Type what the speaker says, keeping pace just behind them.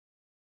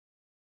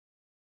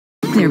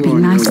They're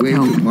being nice, though,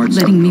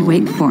 letting me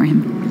wait for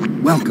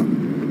him.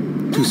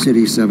 Welcome to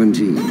City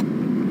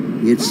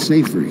 17. It's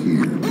safer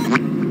here.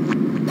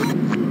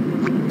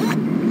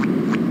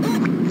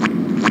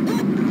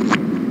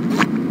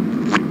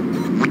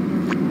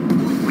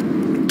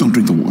 Don't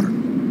drink the water.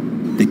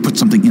 They put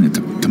something in it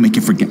to make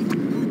you forget. I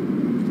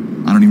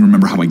don't even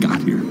remember how I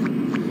got here.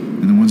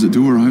 And the ones that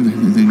do arrive,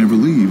 they never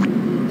leave.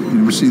 You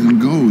never see them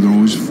go. They're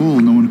always full.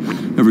 No one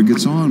ever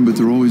gets on, but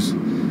they're always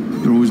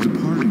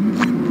departing.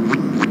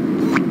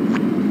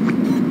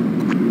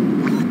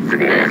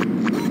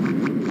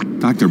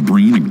 Dr.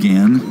 Breen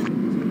again?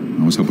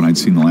 I was hoping I'd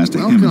seen the last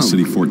of him in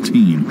City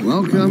 14.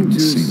 Welcome to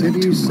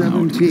City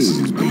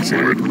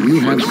 17. You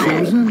have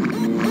chosen,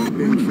 or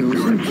been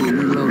chosen, to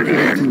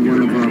relocate to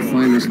one of our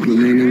finest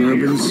remaining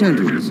urban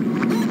centers.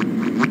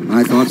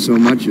 I thought so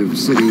much of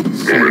City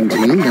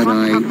 17 that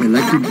I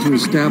elected to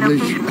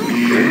establish in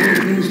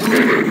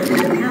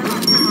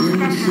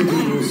the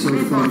city was so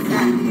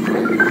thoughtfully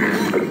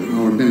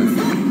our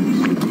benefit.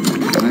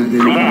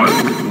 Come on,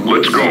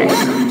 let's go.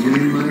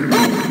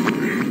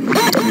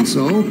 And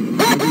so,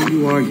 whether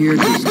you are here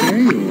to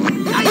stay or...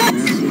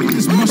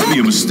 This must be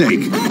a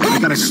mistake. I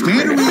got a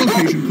standard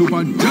relocation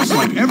coupon just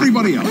like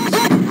everybody else.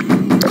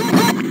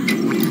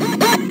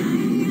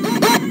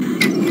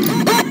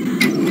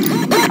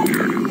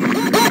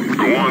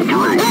 Go on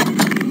through.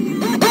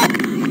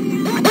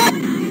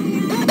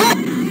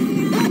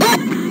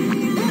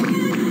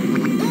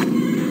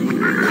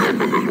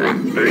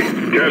 Hey,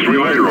 catch me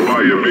later, I'll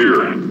buy you a beer.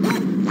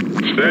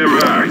 Stand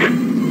back.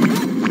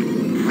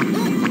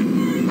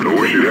 I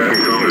wish you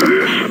hadn't come to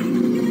this.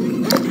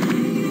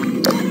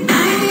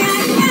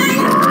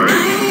 Alright.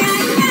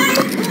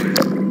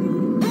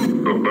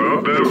 About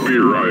that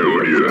beer I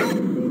owed you.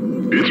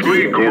 It's me,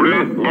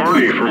 Gordon.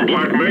 Barney from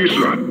Black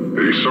Mesa.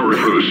 Hey, sorry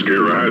for the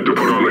scare. I had to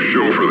put on a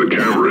show for the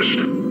cameras.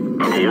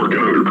 I've been working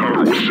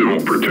undercover with civil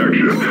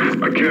protection.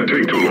 I can't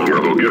take too long or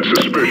they'll get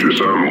suspicious.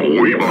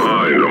 I'm way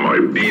behind on my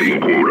beating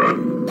quota.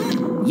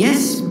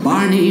 Yes,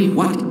 Barney,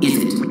 what is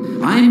it?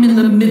 I'm in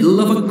the middle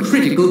of a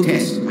critical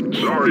test.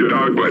 Sorry,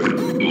 Doc, but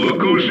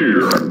look who's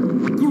here.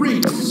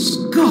 Great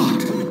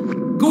Scott!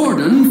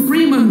 Gordon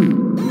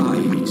Freeman! I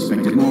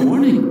expected more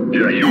warning.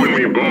 Yeah, you and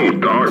me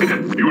both, Doc.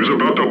 He was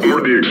about to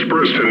board the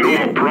express to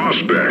Noma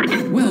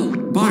Prospect. Well,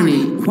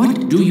 Barney,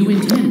 what do you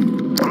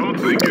intend? I'm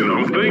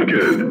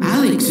thinking.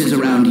 Alex is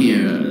around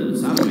here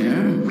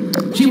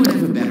somewhere. She would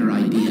have a better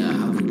idea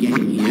how to get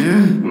him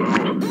here.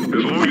 Well,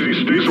 as long as he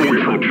stays away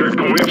from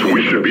checkpoints,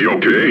 we should be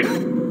okay.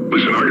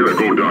 Listen, I gotta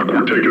go, Doc.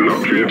 We're taking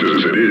enough chances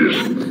as it is.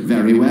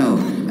 Very well.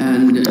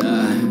 And,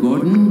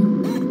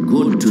 Gordon,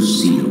 good to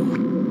see you.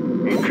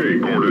 Okay,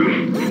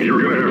 Gordon.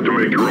 You're gonna have to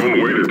make your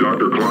own way to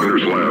Dr.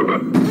 Kleiner's lab.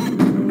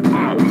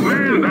 Oh,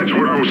 man, that's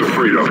what I was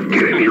afraid of.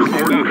 Get in here,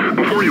 Gordon,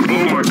 before you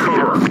blow my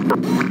cover.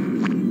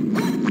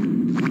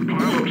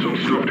 Pile up some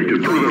stuff to get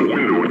through that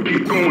window and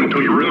keep going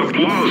until you're in the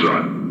plaza.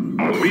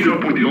 I'll meet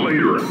up with you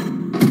later.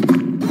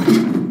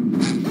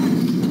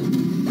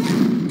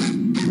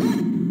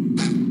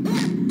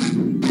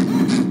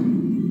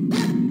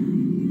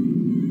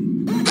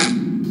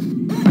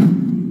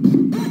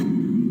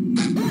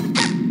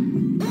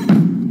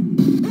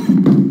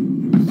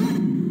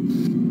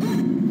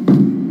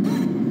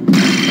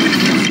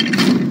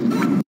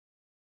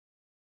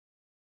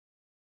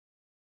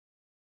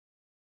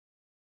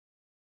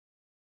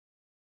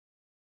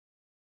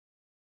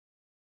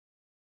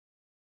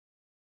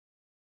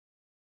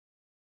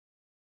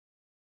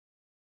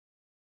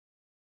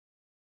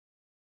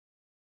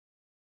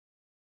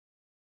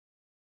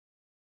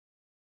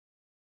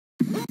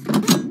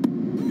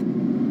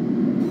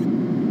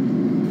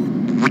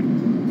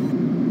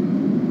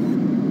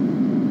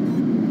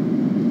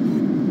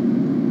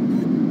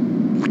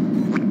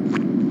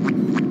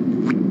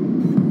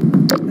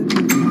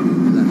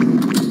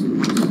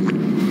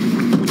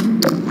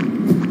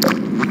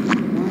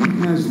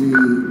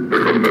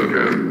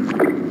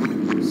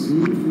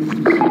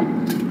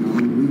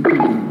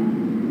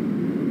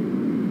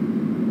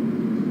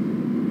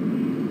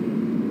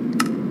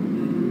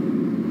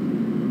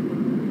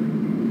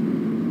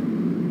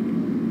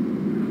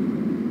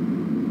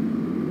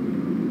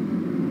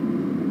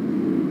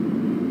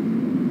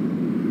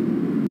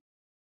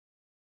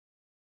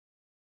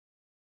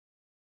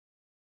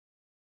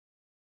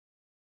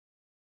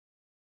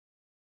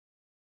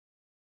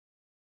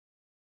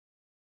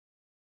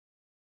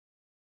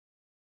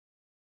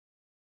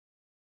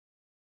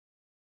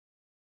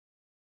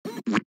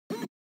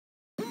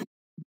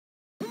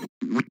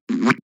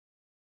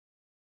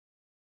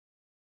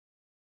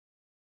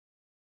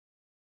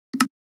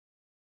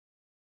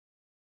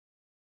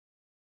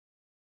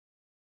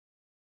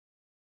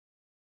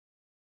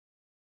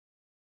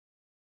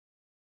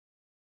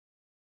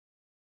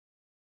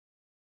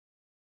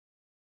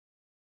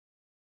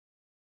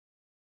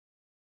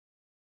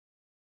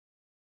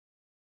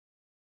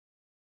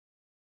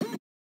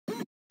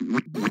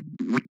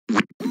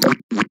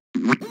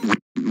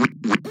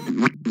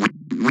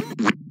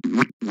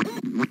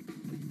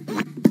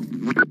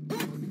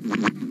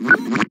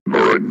 All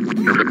right,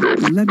 you can go.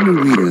 Let me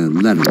read a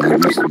letter I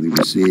recently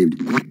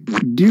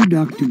received. Dear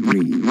Dr.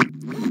 Green,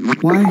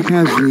 why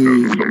has the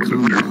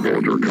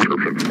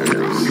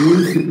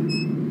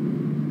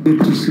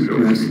to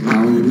suppress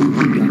our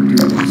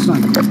reproductive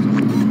cycle?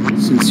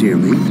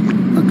 Sincerely,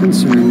 a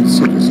concerned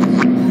citizen.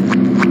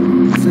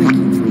 Thank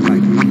you for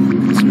writing,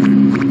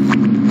 concerned.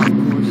 Of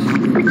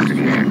course,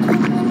 your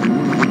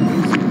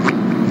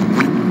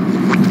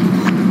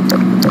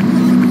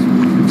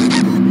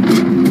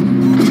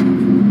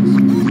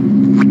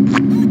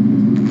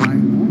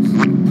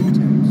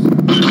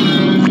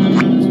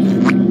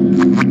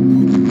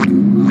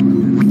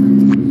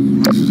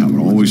This is how it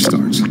always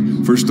starts.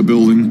 First the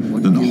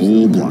building, then the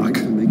whole block.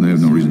 They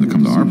have no reason to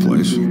come to our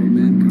place.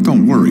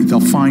 Don't worry, they'll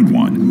find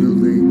one. Will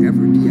they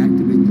ever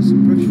deactivate the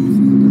suppression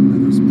field and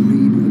let us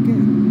breed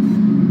again?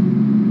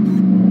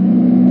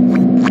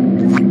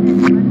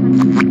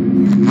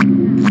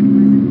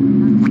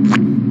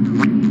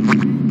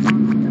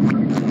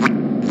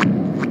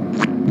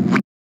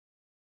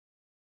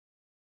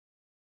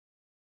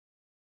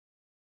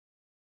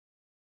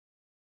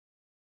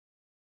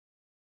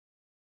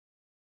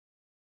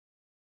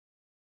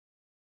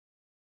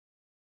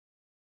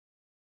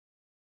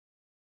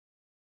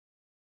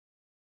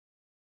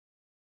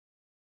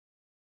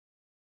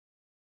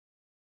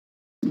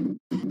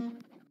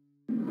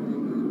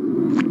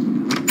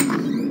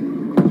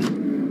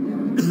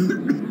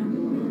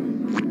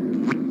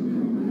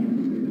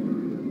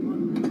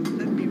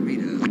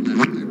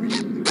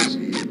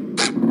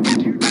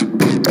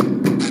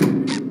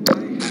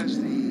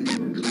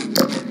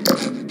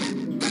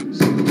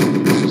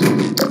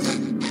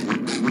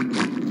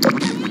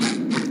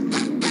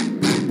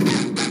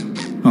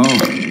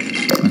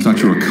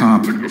 You're a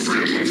cop.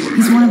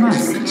 He's one of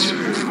us. I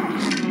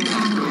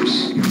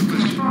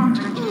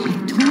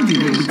told you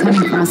they'd be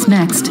coming for us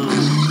next.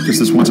 Guess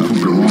this once I hope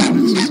you're wrong.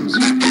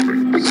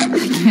 I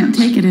can't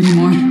take it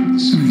anymore.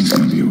 Everything's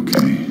gonna be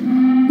okay.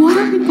 What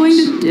are we going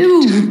to do?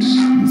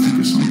 We'll think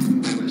of something.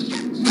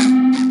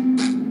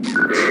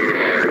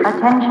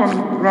 Attention,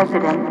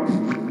 residents.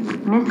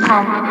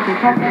 Mishap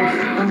detected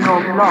in your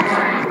block.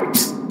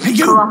 Hey,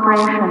 you!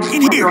 Cooperation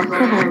In with here! your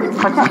civil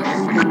protection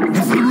team.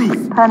 Off the roof!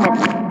 Permit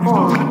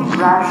full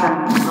ration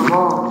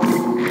reward.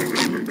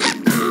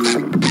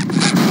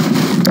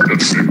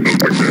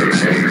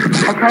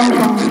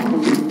 Attention,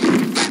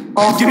 please.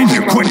 All Get in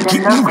here, quick! citizens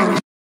Keep and moving!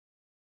 local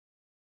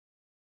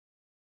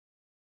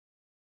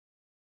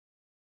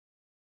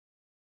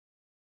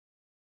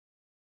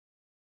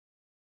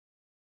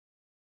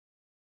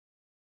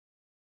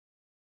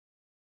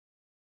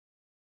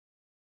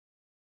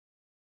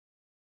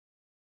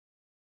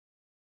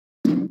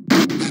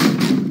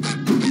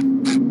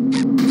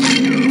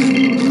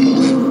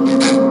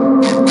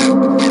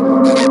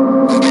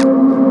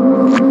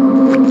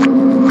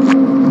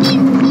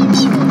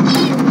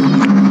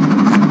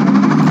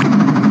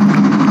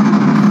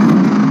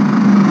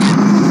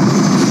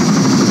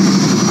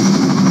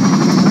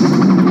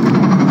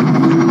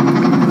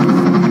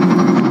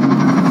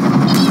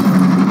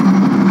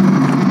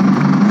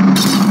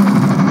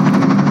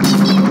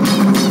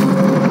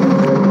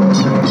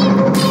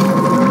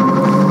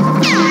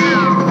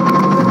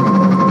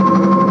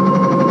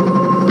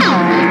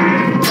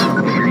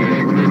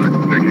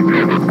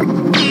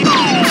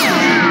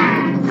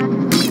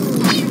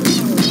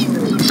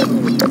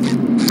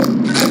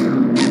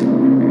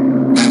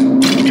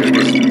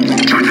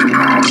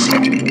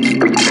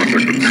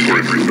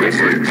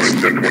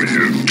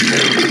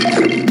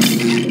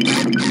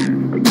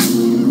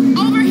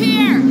Over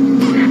here!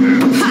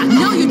 Ha!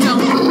 No, you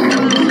don't!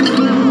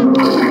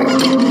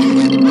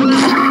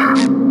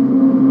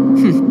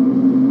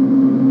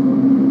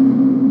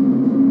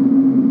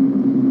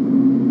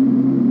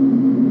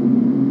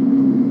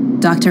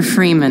 Dr.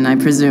 Freeman, I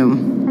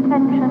presume.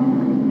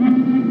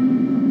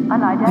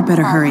 attention. You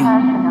better hurry.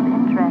 Person of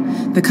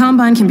interest. The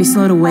Combine can be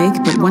slow to wake,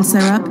 but once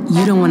they're up,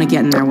 you don't want to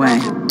get in their way.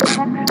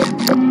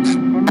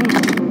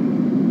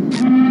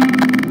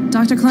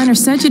 Dr. Kleiner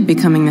said you'd be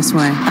coming this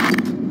way.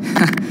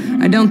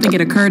 I don't think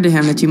it occurred to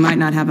him that you might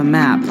not have a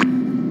map.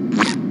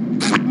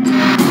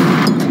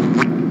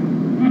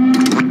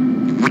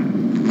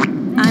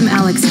 I'm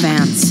Alex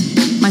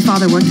Vance. My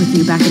father worked with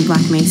you back in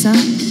Black Mesa.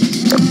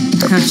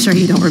 I'm sure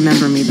you don't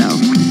remember me, though.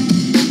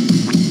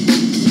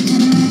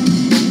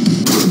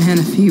 Man,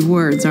 a few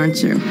words,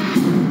 aren't you?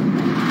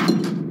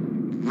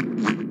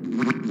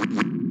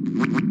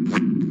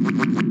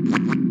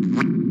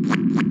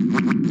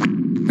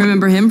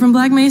 Remember him from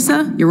Black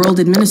Mesa? Your old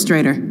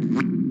administrator.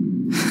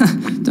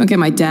 Don't get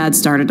my dad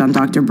started on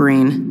Dr.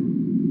 Breen.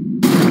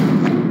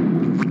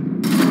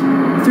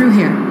 Through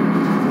here.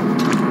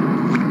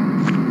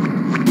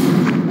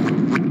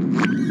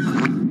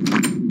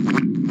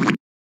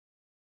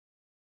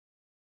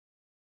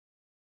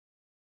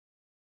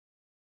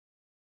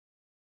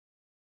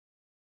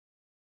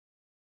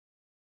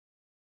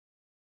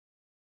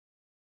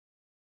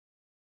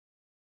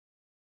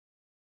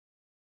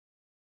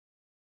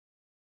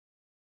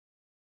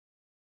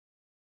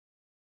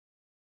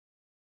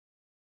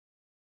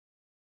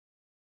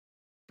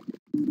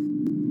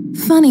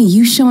 Funny,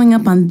 you showing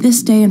up on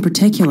this day in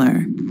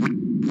particular.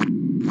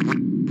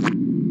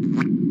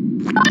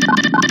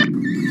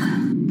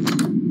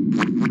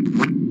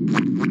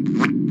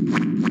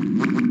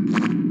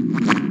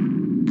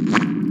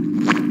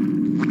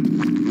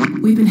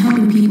 We've been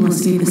helping people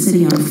escape the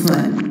city on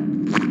foot.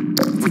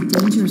 It's a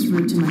dangerous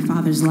route to my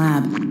father's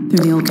lab,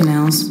 through the old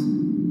canals.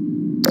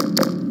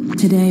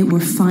 Today, we're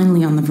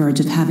finally on the verge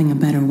of having a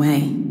better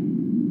way.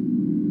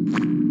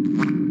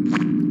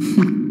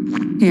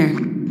 Here,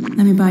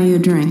 let me buy you a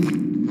drink.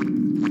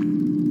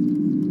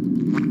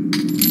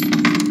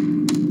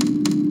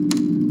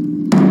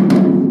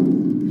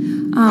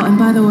 Oh, and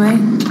by the way,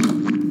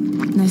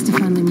 nice to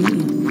finally meet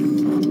you.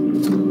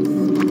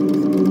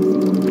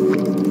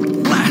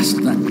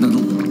 Blast that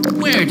little...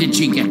 Where did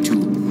she get to?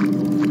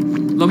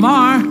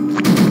 Lamar!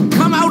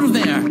 Come out of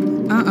there!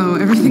 Uh-oh,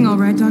 everything all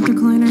right, Dr.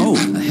 Kleiner? Oh,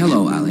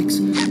 hello, Alex.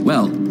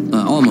 Well,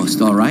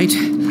 almost all right.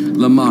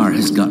 Lamar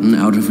has gotten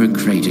out of her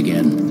crate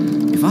again.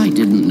 If I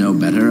didn't know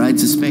better, I'd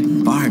suspect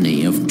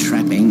Barney of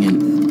trapping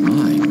and...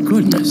 My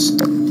goodness.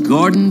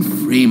 Gordon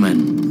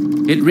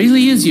Freeman. It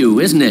really is you,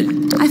 isn't it?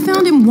 I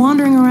found him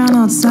wandering around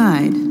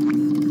outside.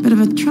 Bit of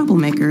a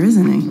troublemaker,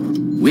 isn't he?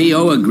 We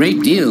owe a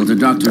great deal to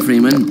Dr.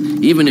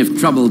 Freeman, even if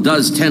trouble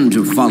does tend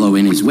to follow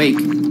in his wake.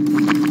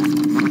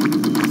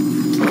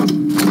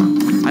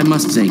 I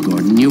must say,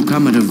 Gordon, you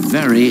come at a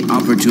very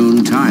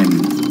opportune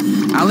time.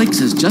 Alex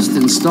has just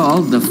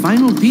installed the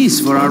final piece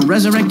for our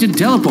resurrected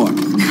teleport.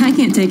 I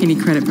can't take any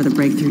credit for the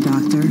breakthrough,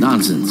 Doctor.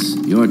 Nonsense.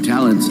 Your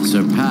talents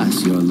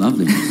surpass your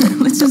loveliness.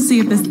 Let's just see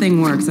if this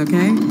thing works,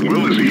 okay?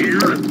 Will, is he here?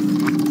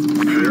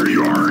 There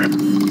you are.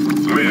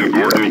 Man,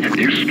 Gordon,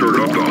 you stirred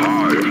up the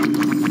hive.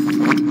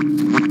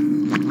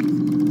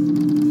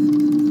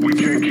 We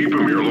can't keep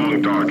him here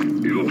long, Doc.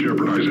 It'll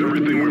jeopardize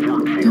everything we've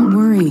worked for. Don't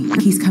worry.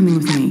 He's coming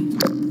with me.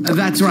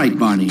 That's right,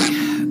 Barney.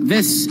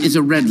 This is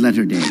a red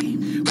letter day.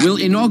 We'll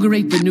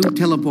inaugurate the new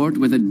teleport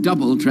with a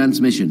double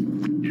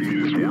transmission. You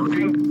mean it's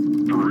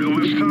working? For real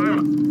this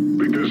time?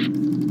 Because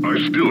I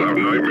still have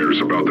nightmares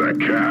about that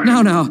cat.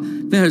 No,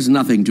 there's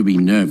nothing to be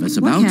nervous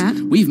about. What cat?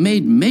 We've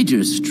made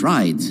major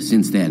strides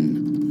since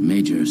then.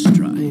 Major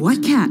strides.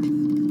 What cat?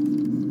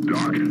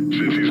 Doc,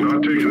 since he's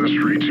not taking the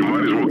streets, you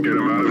might as well get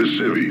him out of his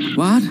civvies.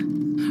 What?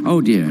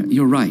 Oh dear,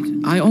 you're right.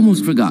 I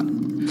almost forgot.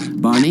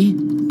 Barney,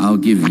 I'll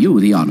give you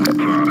the honor.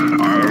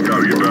 I've got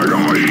to get back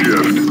on my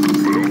shift,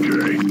 but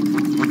okay.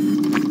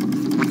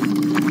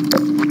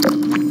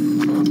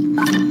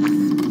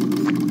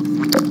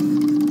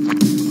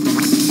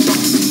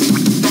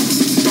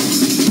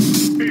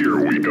 Here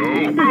we go.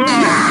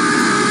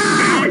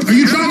 Are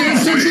you trying to have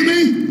sex with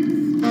me?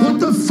 What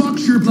the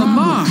fuck's your problem?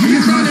 Lamar! Are you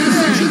trying to have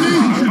sex with me?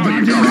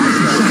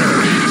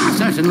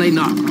 Certainly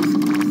not.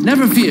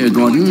 Never fear,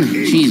 Gordon.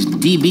 She's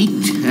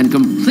de-beaked and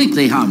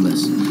completely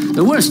harmless.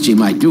 The worst she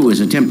might do is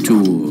attempt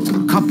to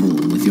couple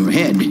with your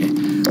head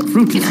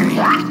fruitlessly. Get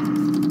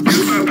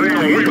that thing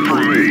away from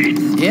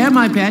me. Here,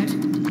 my pet.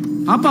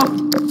 Hop up.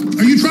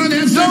 Are you trying to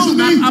have sex No, with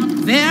not me? up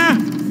there.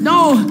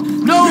 No.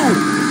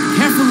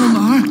 Careful,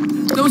 Lamar.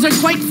 Those are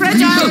quite Are you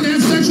fragile. trying to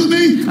have sex with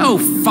me? Oh,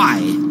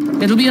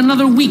 fie. It'll be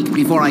another week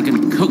before I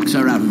can coax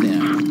her out of there.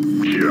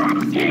 Yeah,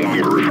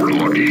 longer if we're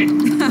lucky.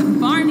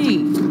 Barney,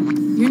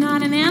 you're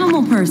not an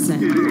animal person.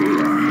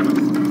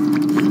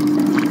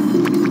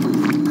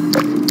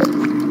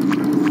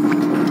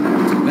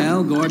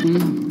 Well,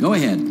 Gordon, go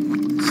ahead.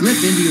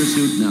 Slip into your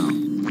suit now.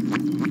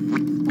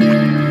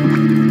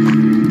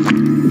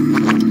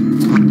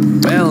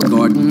 Well,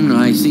 Gordon,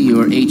 I see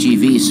your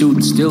HEV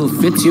suit still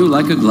fits you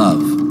like a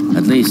glove.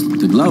 At least,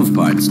 the glove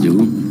parts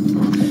do.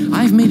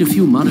 I've made a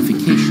few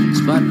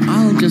modifications, but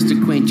I'll just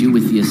acquaint you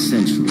with the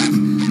essentials.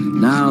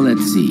 Now,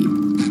 let's see.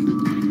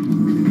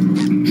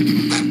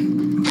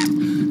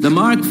 The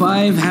Mark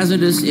V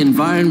Hazardous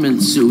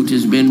Environment suit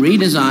has been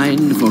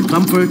redesigned for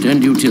comfort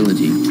and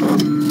utility.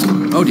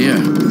 Oh, dear.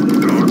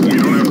 Doc, we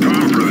don't have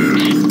time for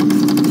this.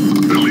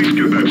 At least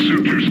get that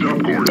suit juiced up,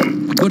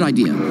 Gordon. Good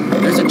idea.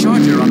 There's a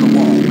charger on the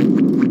wall.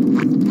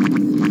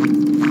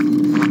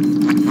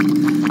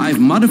 I've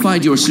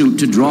modified your suit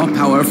to draw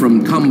power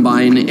from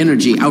Combine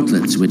energy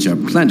outlets, which are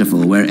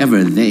plentiful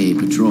wherever they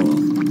patrol.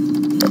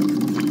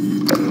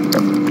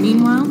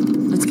 Meanwhile,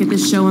 let's get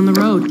this show on the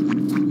road.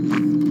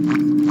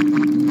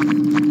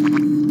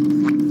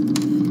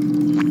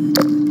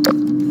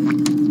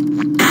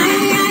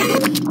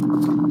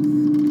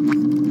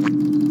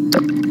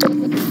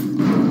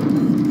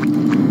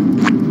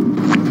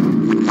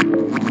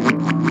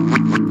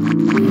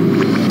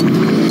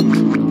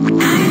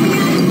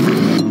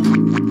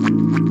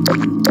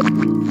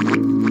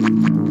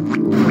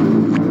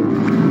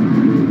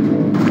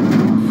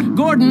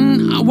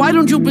 Gordon, why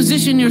don't you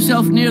position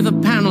yourself near the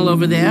panel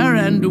over there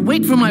and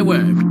wait for my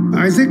word?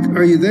 Isaac,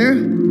 are you there?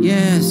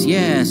 Yes,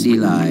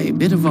 Eli.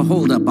 Bit of a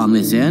holdup on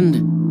this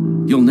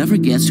end. You'll never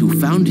guess who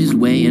found his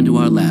way into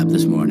our lab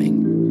this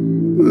morning.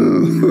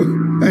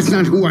 Oh, that's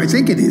not who I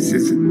think it is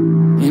it?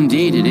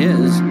 Indeed it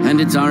is,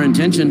 and it's our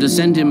intention to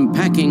send him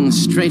packing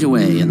straight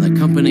away in the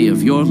company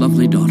of your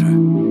lovely daughter.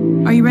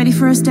 Are you ready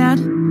for us, Dad?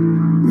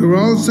 We're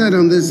all set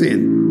on this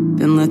end.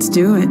 Then let's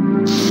do it.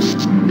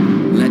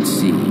 Let's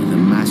see. The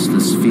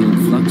massless field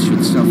flux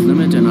should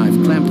self-limit, and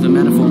I've clamped the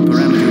manifold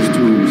parameters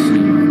to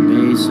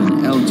base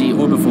and LT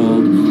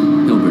orbifold,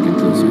 Hilbert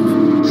inclusive.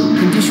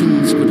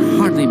 Conditions could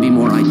hardly be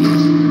more ideal.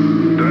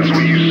 That's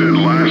what you said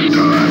last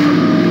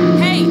time.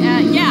 Hey,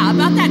 yeah,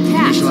 about that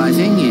cat.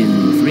 Initializing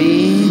in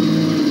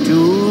 3,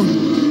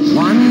 2,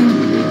 1.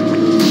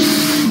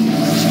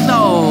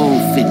 Oh,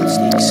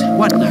 fiddlesticks.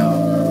 What now?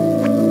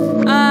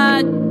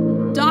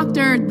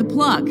 Doctor, the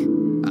plug.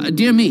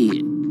 Dear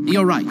me,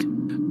 you're right.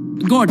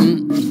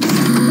 Gordon.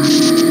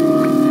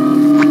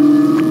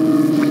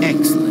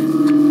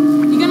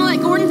 Excellent. You gonna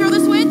let Gordon throw the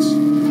switch?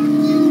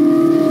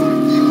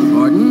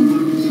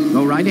 Gordon,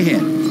 go right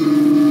ahead.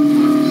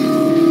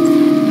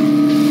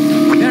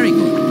 Very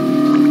good.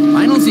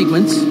 Final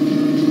sequence.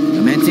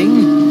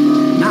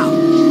 Commencing now.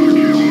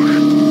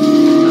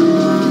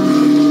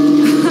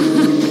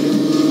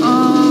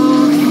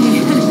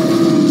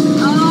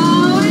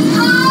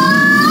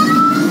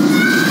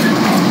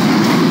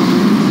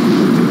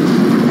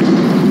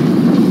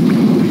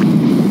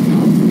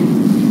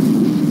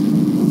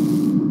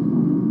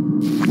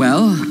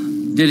 Well,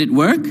 did it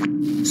work?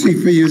 See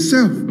for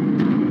yourself.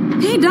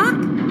 Hey, Doc.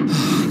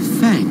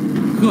 Thank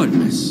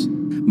goodness.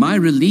 My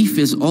relief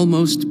is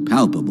almost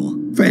palpable.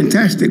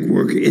 Fantastic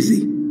work,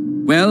 Izzy.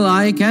 Well,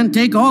 I can't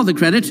take all the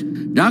credit.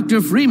 Dr.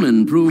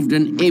 Freeman proved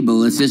an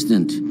able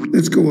assistant.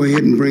 Let's go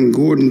ahead and bring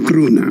Gordon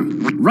through now.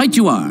 Right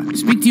you are.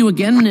 Speak to you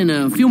again in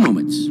a few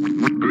moments.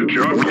 Good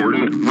job,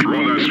 Gordon.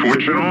 Throw that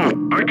switch and all.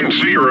 I can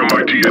see your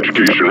MIT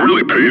education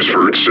really pays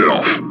for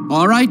itself.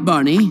 All right,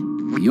 Barney.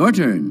 Your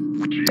turn.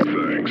 Gee,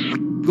 thanks.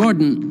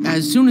 Gordon,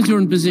 as soon as you're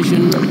in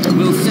position,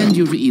 we'll send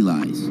you to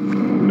Eli's.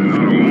 Not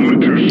a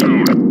moment too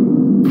soon.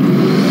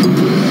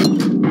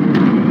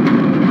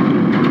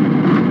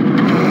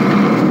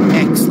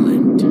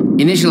 Excellent.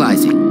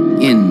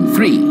 Initializing in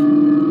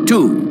 3,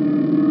 2,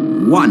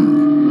 1.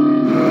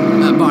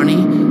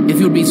 Barney, if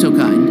you'd be so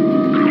kind.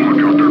 Good luck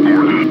out there,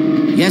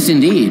 Gordon. Yes,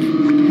 indeed.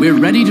 We're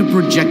ready to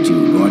project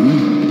you,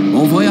 Gordon.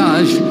 Bon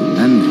voyage,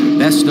 and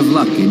best of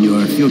luck in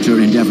your future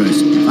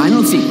endeavors.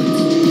 Final sequence.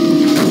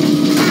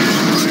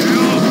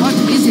 What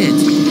is it?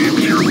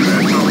 It's your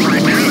pet.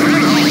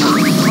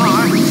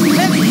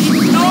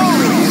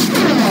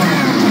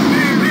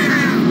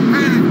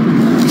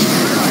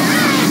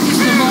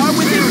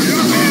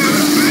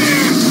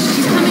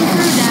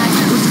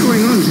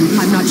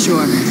 I'm not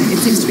sure. It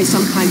seems to be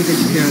some kind of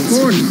interference.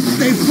 Gordon,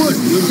 stay put.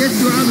 We'll get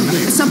you out of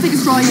there. Something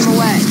is drawing him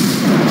away.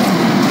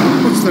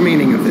 What's the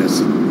meaning of this?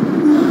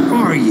 Who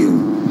are you?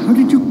 How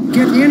did you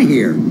get in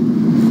here?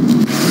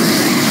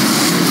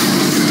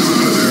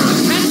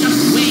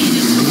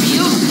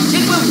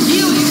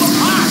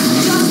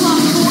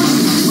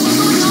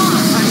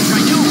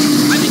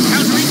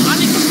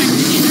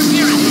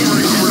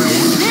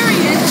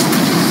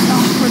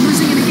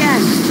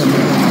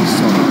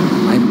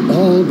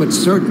 But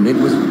certain it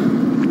was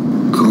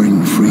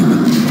Gordon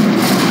Freeman.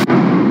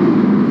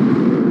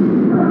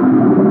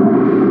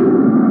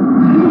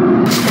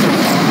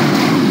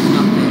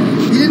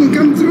 He didn't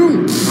come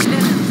through.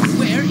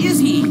 Where is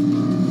he?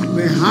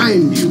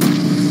 Behind you.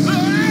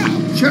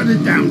 Shut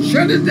it down.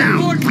 Shut it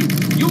down. Gordon,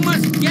 you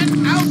must get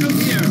out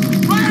of here.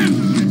 Run!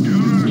 Get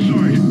out of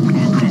sight.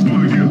 I'll come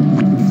by you.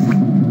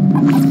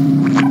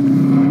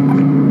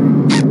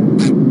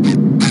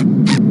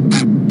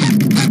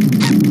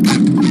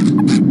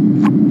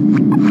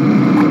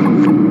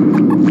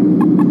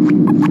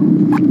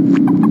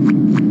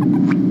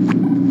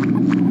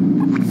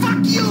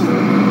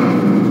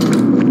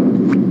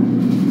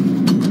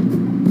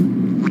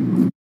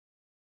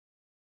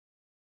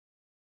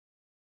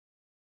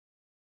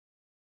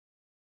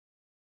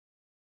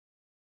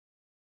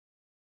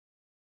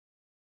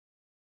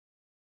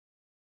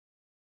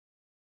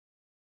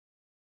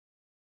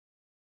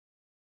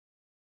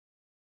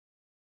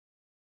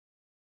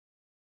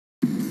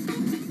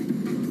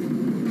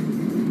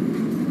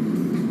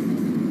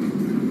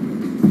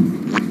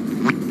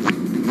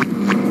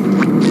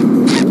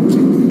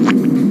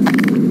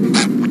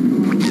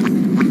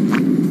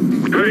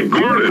 Hey,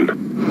 Gordon!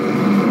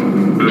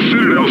 The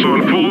Citadel's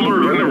on full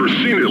alert. I've never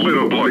seen it lit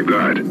up like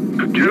that.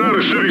 Get out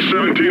of City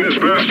 17 as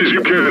fast as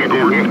you can,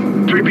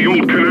 Gordon. Take the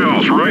old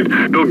canals, right?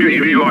 They'll get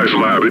you to Eli's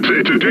lab. It's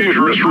a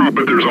dangerous route,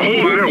 but there's a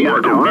whole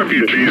network of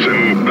refugees,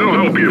 and they'll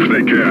help you if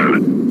they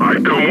can.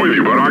 I'd come with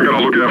you, but I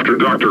gotta look after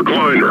Dr.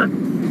 Kleiner.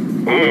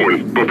 Oh,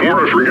 and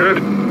before I forget,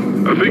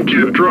 I think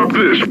you dropped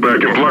this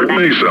back in Black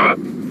Mesa.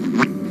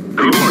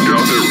 Good luck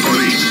out there,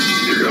 buddy.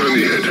 You're gonna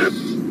need it.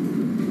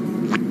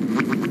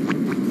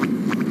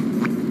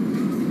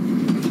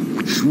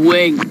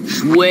 Swing,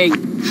 swing,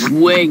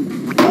 swing.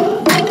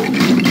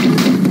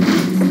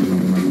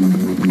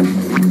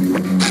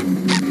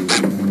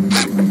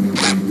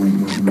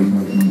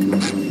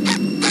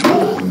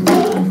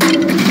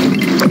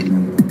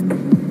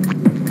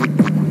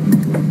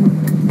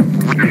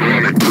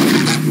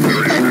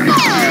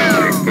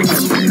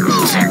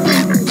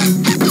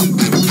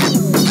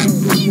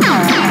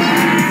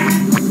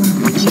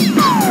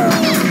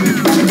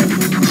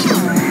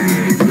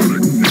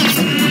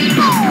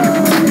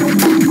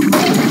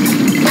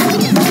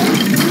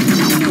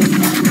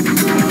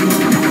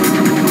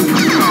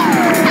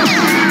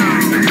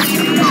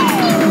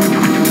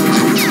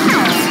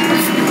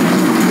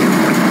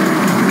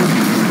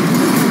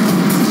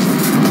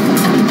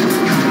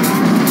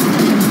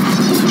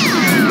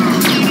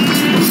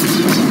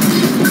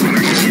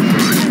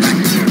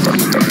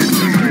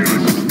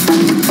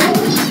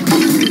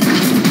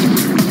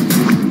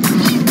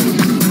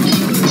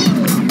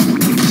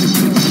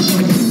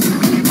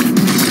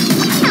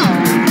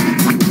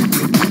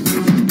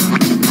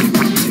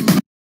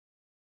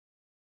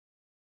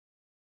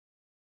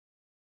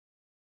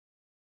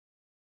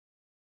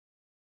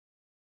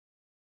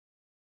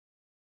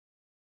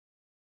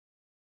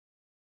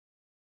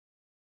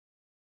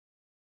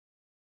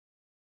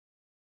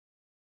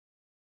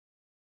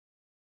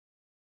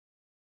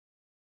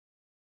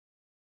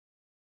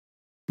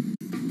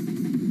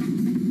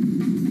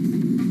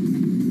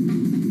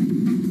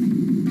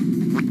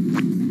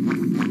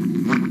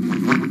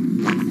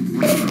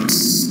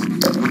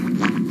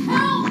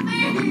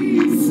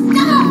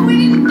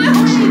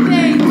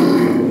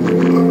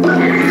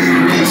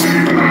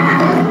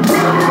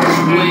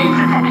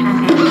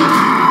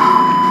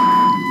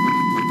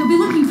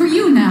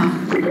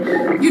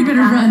 You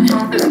better run.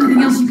 There's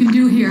nothing else you can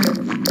do here.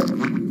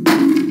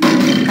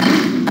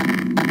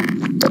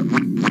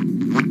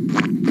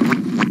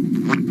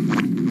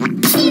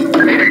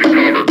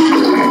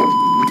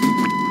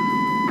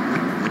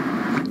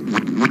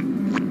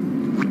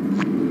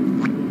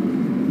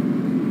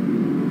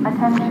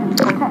 Attention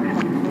protection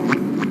team.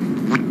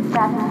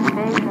 Status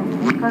invasion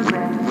in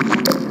progress.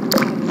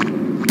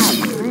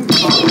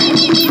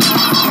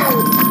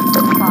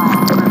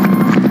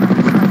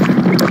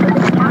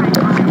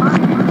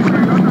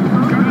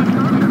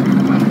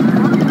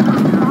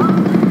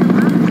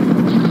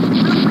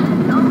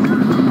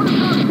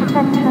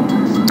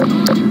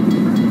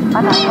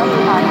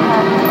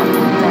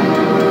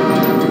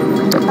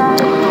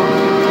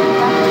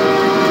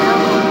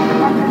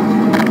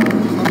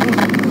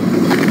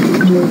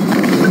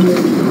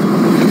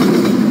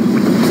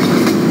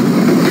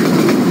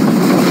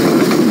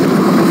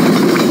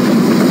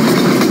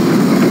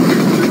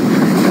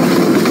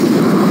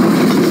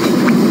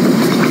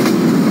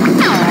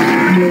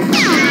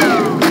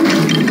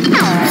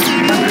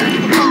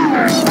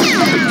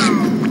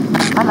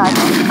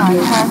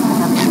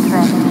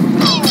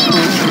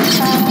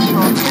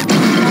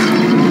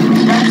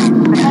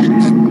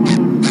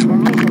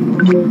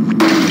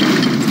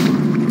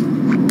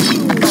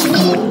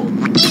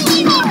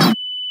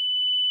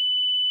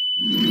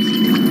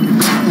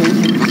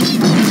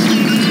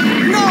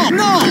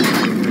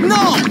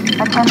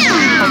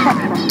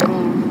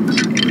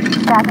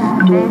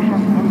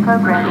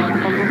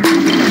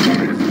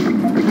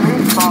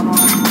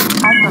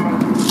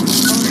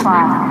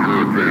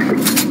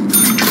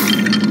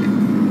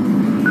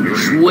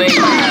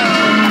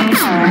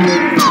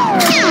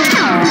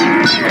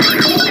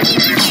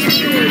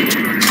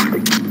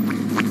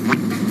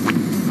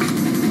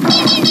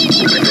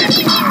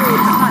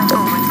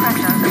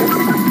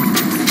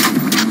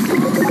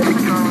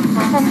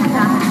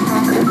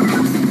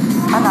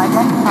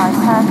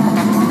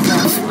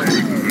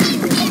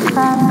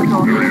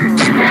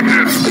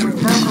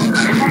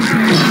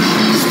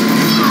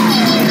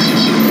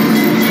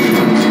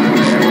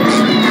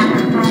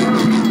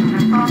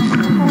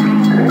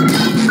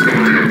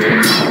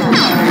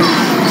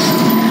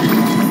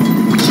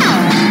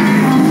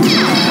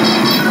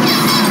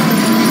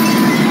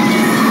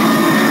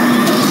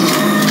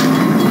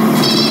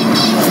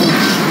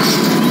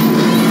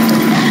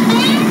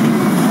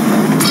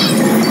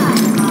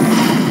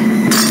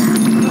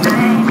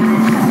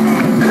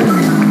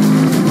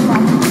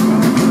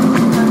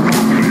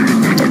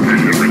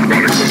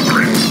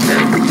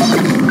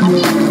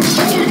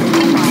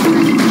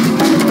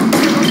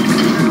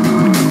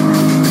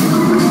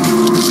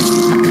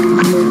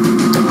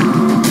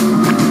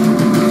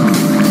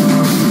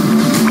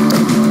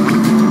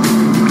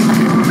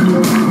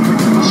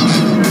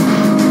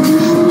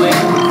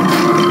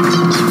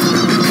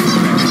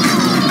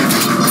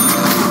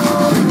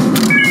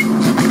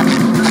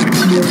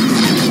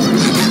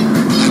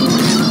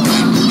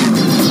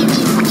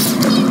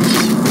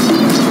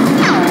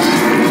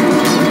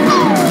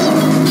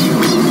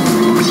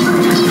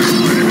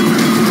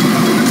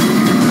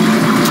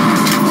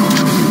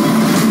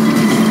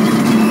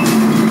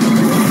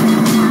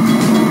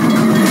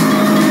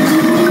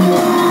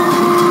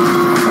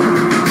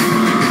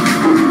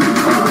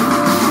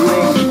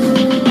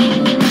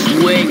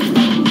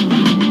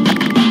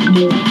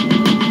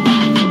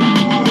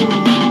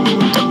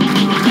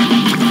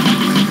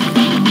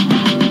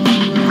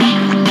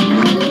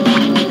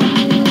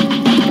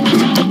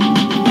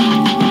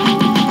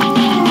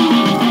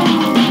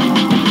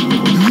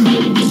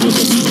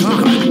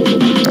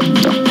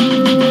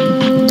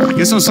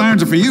 Those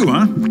sirens are for you,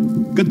 huh?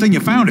 Good thing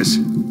you found us.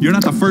 You're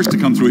not the first to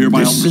come through here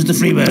by... This is the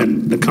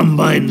Freeman. The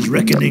Combine's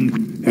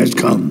reckoning has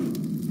come.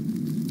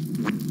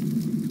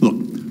 Look,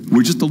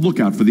 we're just a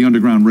lookout for the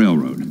Underground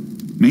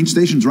Railroad. Main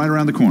station's right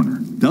around the corner.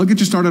 They'll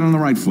get you started on the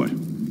right foot.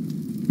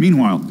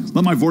 Meanwhile,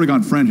 let my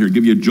Vortigaunt friend here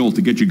give you a jolt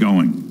to get you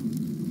going.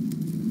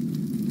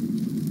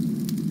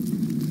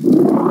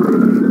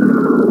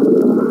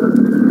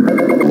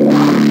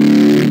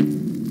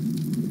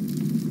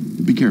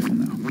 Be careful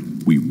now.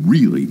 We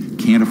really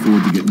can't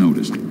afford to get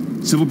noticed.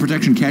 Civil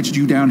protection catches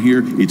you down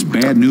here, it's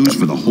bad news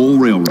for the whole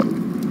railroad.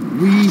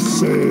 We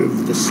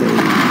serve the same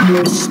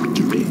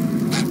mystery.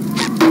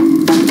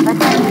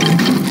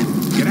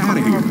 Get out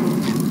of here.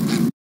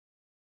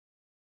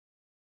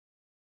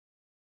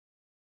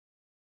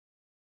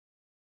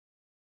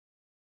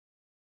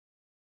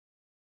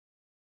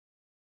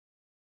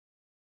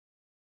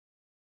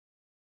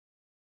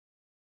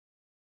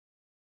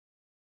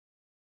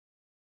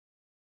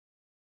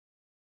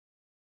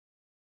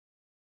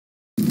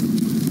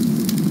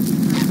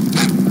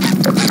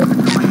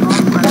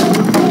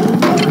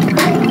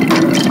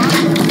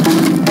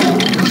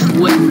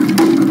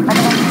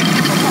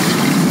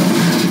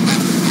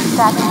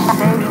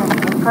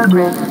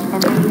 Progress in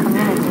this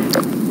community.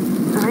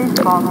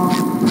 Respawn.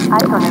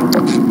 Isolated.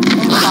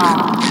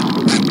 Inside.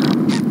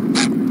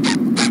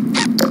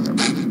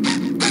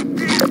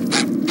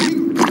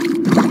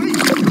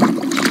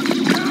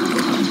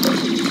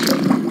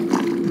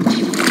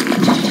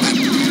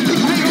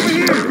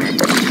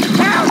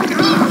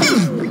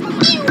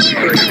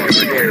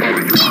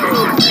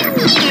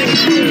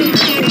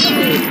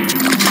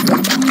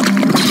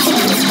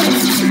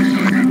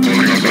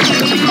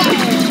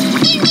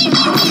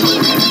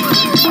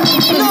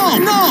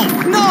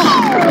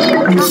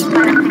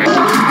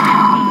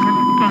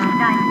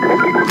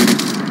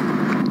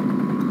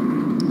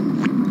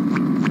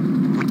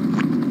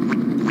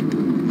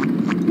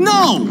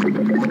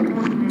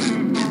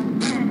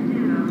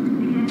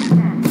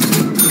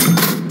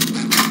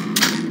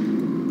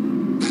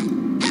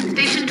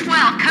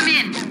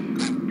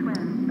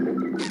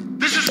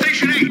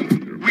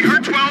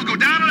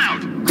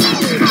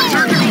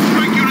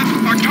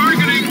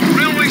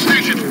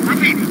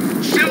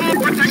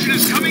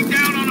 coming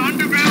down on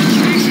underground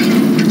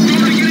station.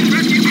 We're getting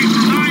rescue teams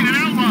from 9 and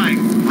outlying.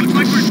 Looks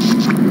like we're...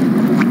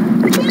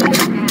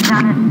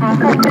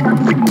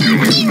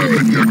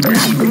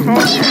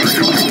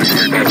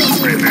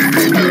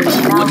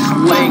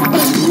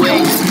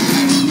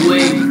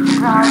 Wait.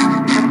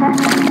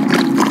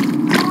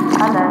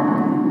 Alert.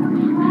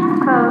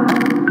 Code.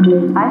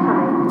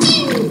 Isolate.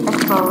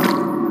 Expose.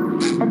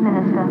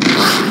 Administer.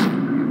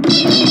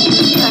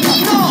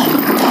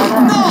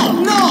 No!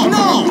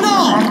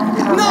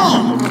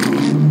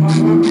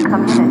 In this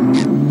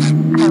community.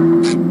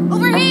 Code.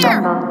 Over here!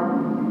 Assemble.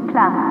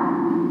 Clamp.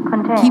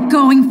 Contain. Keep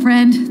going,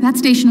 friend. That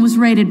station was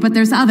raided, but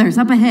there's others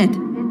up ahead.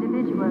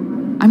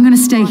 Individuals. I'm gonna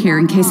stay here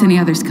in case any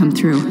others come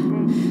through.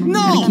 No!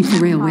 Gotta keep the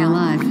railway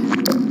alive.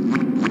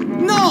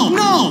 No!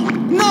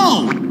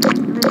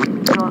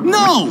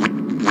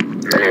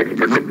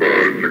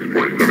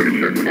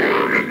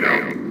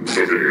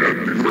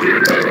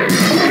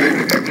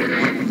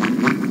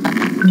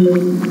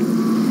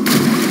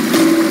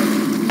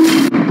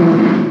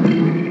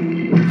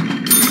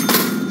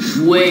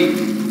 Wait.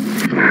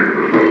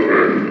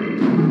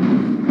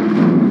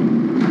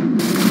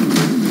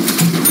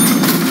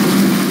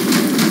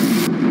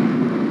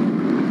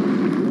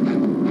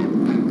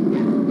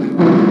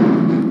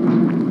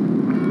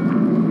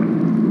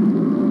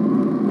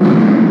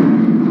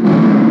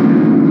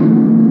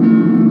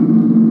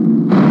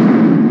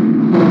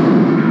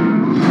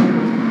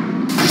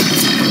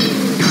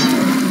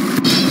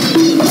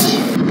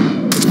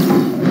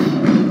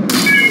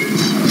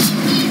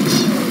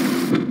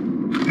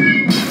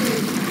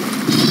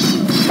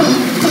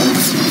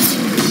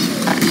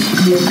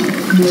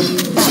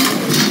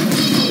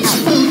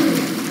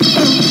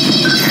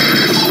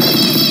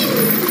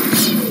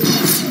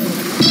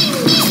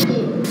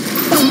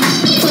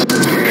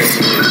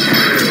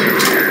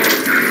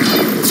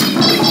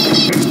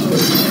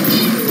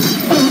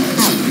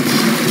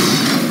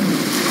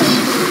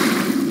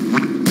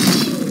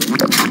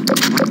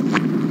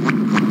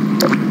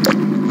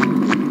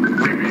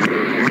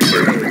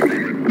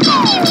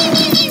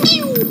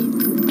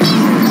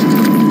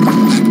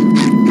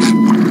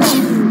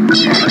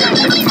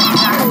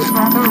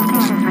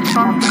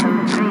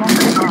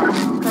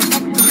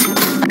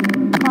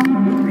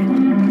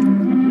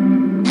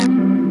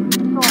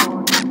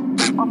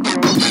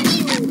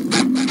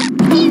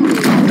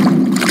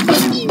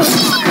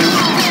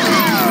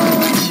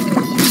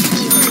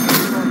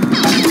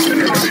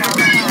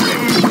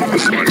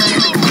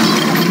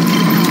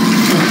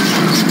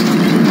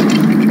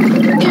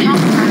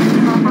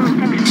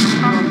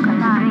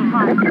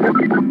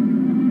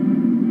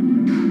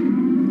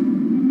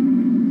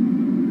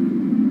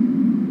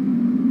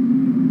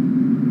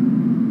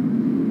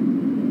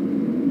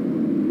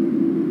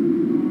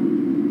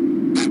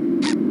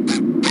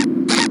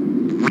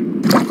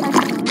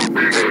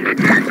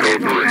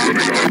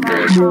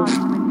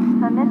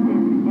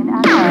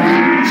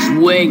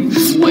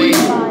 Swing.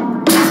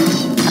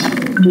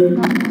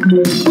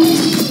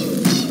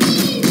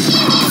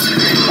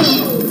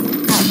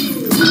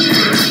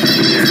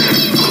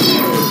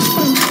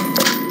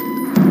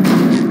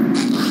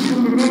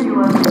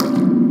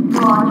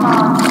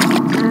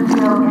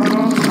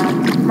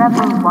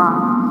 Level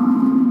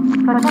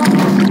 1.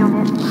 Protection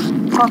unit.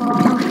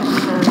 Constitution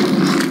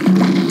service.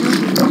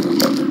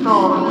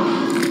 Soul.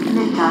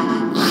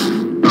 Midnight.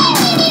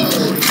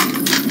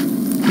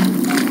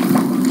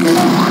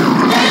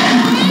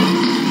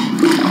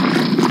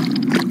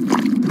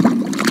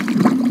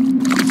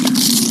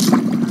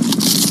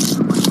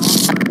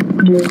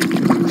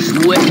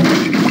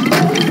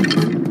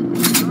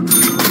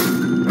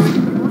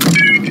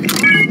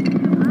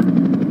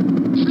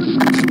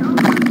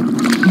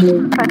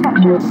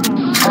 Protection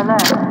team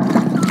alert.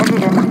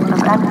 Evidence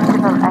of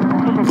uncivil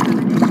activity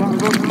in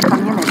this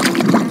community.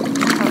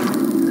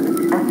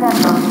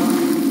 Assemble.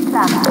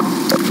 Clamp.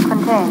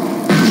 Contain.